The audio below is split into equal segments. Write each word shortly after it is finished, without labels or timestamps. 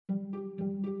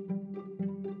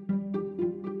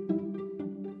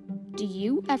Do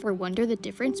you ever wonder the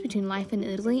difference between life in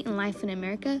Italy and life in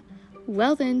America?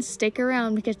 Well then, stick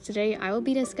around because today I will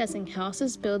be discussing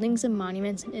houses, buildings, and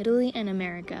monuments in Italy and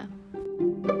America.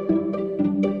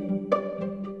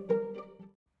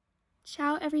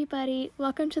 Ciao everybody,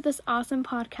 welcome to this awesome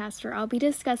podcast where I'll be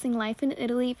discussing life in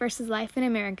Italy versus life in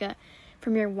America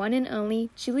from your one and only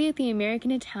Julia the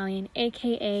American Italian,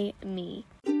 aka me.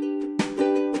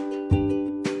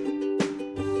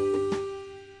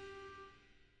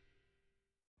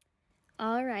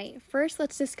 Alright, first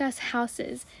let's discuss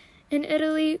houses. In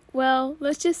Italy, well,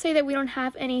 let's just say that we don't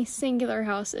have any singular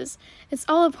houses. It's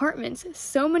all apartments.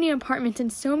 So many apartments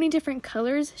in so many different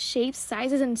colors, shapes,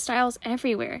 sizes, and styles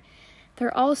everywhere.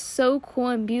 They're all so cool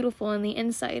and beautiful on the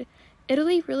inside.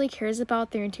 Italy really cares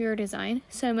about their interior design,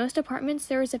 so in most apartments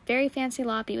there is a very fancy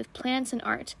lobby with plants and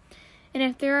art. And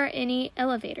if there are any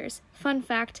elevators, fun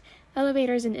fact,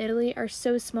 elevators in Italy are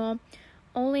so small,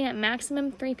 only at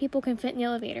maximum 3 people can fit in the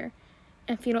elevator.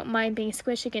 If you don't mind being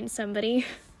squished against somebody.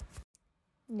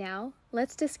 Now,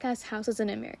 let's discuss houses in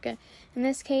America. In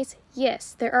this case,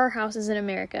 yes, there are houses in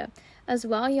America. As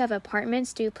well, you have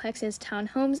apartments, duplexes,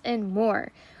 townhomes, and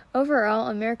more. Overall,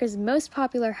 America's most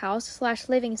popular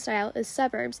house/living style is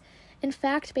suburbs. In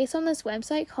fact, based on this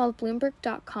website called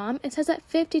Bloomberg.com, it says that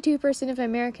 52% of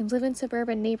Americans live in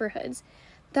suburban neighborhoods.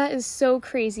 That is so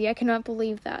crazy, I cannot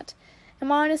believe that. In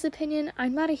my honest opinion,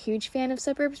 I'm not a huge fan of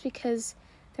suburbs because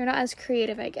they're not as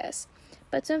creative, I guess.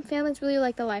 But some families really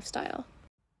like the lifestyle.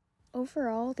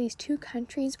 Overall, these two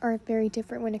countries are very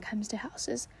different when it comes to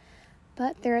houses.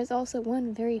 But there is also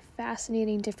one very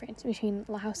fascinating difference between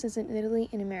houses in Italy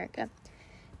and America.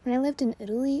 When I lived in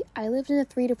Italy, I lived in a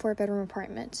 3 to 4 bedroom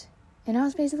apartment. And I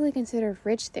was basically considered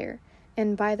rich there.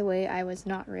 And by the way, I was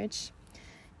not rich.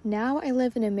 Now I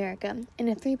live in America in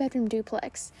a 3-bedroom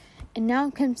duplex. And now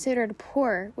I'm considered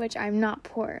poor, which I'm not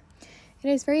poor. It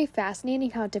is very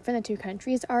fascinating how different the two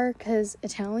countries are because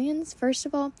Italians, first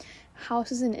of all,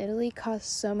 houses in Italy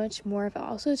cost so much more, but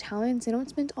also Italians, they don't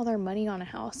spend all their money on a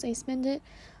house. They spend it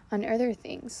on other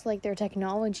things like their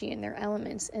technology and their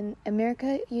elements. And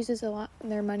America uses a lot of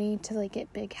their money to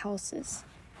get big houses.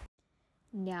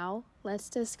 Now, let's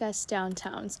discuss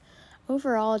downtowns.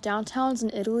 Overall, downtowns in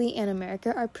Italy and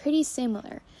America are pretty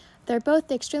similar. They're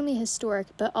both extremely historic,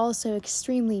 but also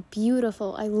extremely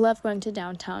beautiful. I love going to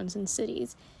downtowns and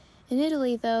cities. In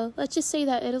Italy, though, let's just say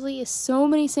that Italy is so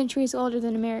many centuries older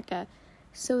than America.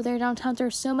 So their downtowns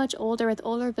are so much older with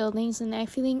older buildings, and I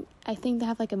think they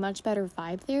have a much better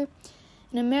vibe there.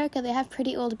 In America, they have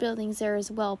pretty old buildings there as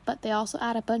well, but they also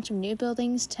add a bunch of new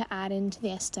buildings to add into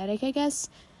the aesthetic, I guess.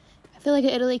 I feel like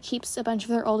Italy keeps a bunch of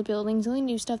their old buildings. The only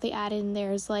new stuff they add in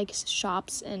there is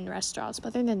shops and restaurants. But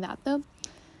other than that, though,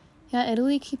 yeah,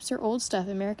 Italy keeps their old stuff.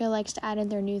 America likes to add in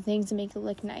their new things and make it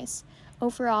look nice.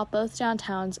 Overall, both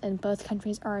downtowns and both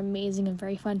countries are amazing and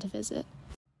very fun to visit.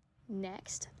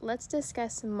 Next, let's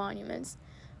discuss some monuments.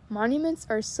 Monuments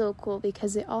are so cool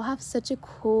because they all have such a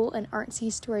cool and artsy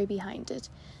story behind it.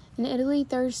 In Italy,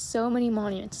 there's so many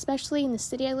monuments, especially in the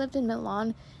city I lived in,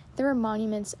 Milan. There were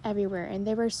monuments everywhere, and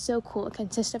they were so cool. It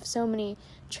consists of so many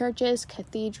churches,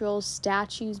 cathedrals,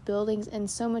 statues, buildings, and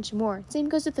so much more. Same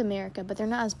goes with America, but they're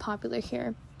not as popular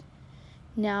here.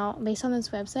 Now, based on this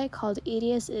website called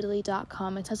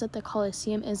AdiusItaly.com, it says that the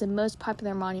Colosseum is the most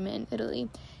popular monument in Italy.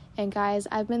 And guys,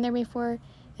 I've been there before,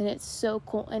 and it's so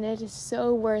cool, and it is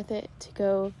so worth it to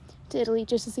go to Italy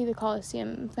just to see the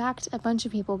Colosseum. In fact, a bunch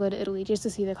of people go to Italy just to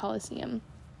see the Colosseum.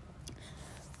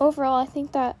 Overall, I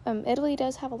think that Italy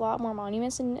does have a lot more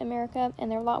monuments than America, and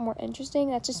they're a lot more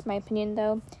interesting. That's just my opinion,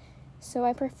 though. So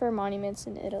I prefer monuments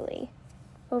in Italy.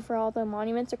 Overall, the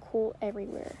monuments are cool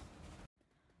everywhere.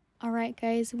 Alright,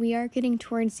 guys, we are getting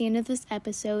towards the end of this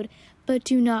episode, but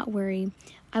do not worry.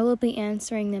 I will be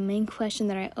answering the main question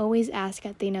that I always ask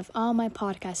at the end of all my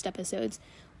podcast episodes.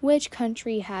 Which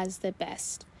country has the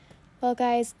best? Well,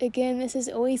 guys, again, this is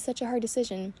always such a hard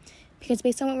decision, because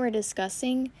based on what we're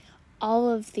discussing,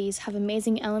 all of these have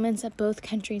amazing elements that both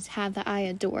countries have that I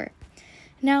adore.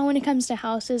 Now, when it comes to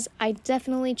houses, I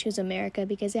definitely choose America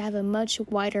because they have a much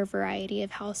wider variety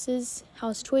of house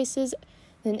choices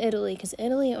than Italy, because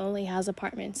Italy only has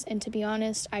apartments, and to be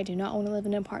honest, I do not want to live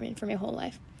in an apartment for my whole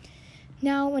life.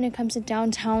 Now, when it comes to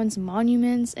downtowns,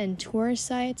 monuments, and tourist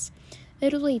sites,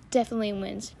 Italy definitely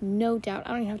wins, no doubt.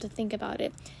 I don't even have to think about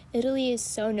it. Italy is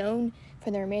so known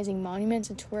for their amazing monuments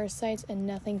and tourist sites, and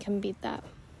nothing can beat that.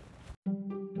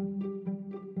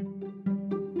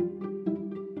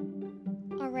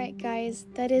 Alright guys,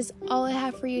 that is all I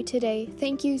have for you today.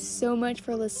 Thank you so much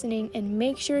for listening, and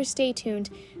make sure to stay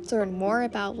tuned to learn more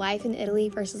about life in Italy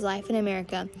versus life in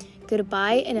America.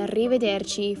 Goodbye and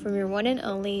arrivederci from your one and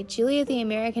only Julia the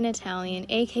American Italian,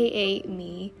 aka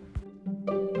me.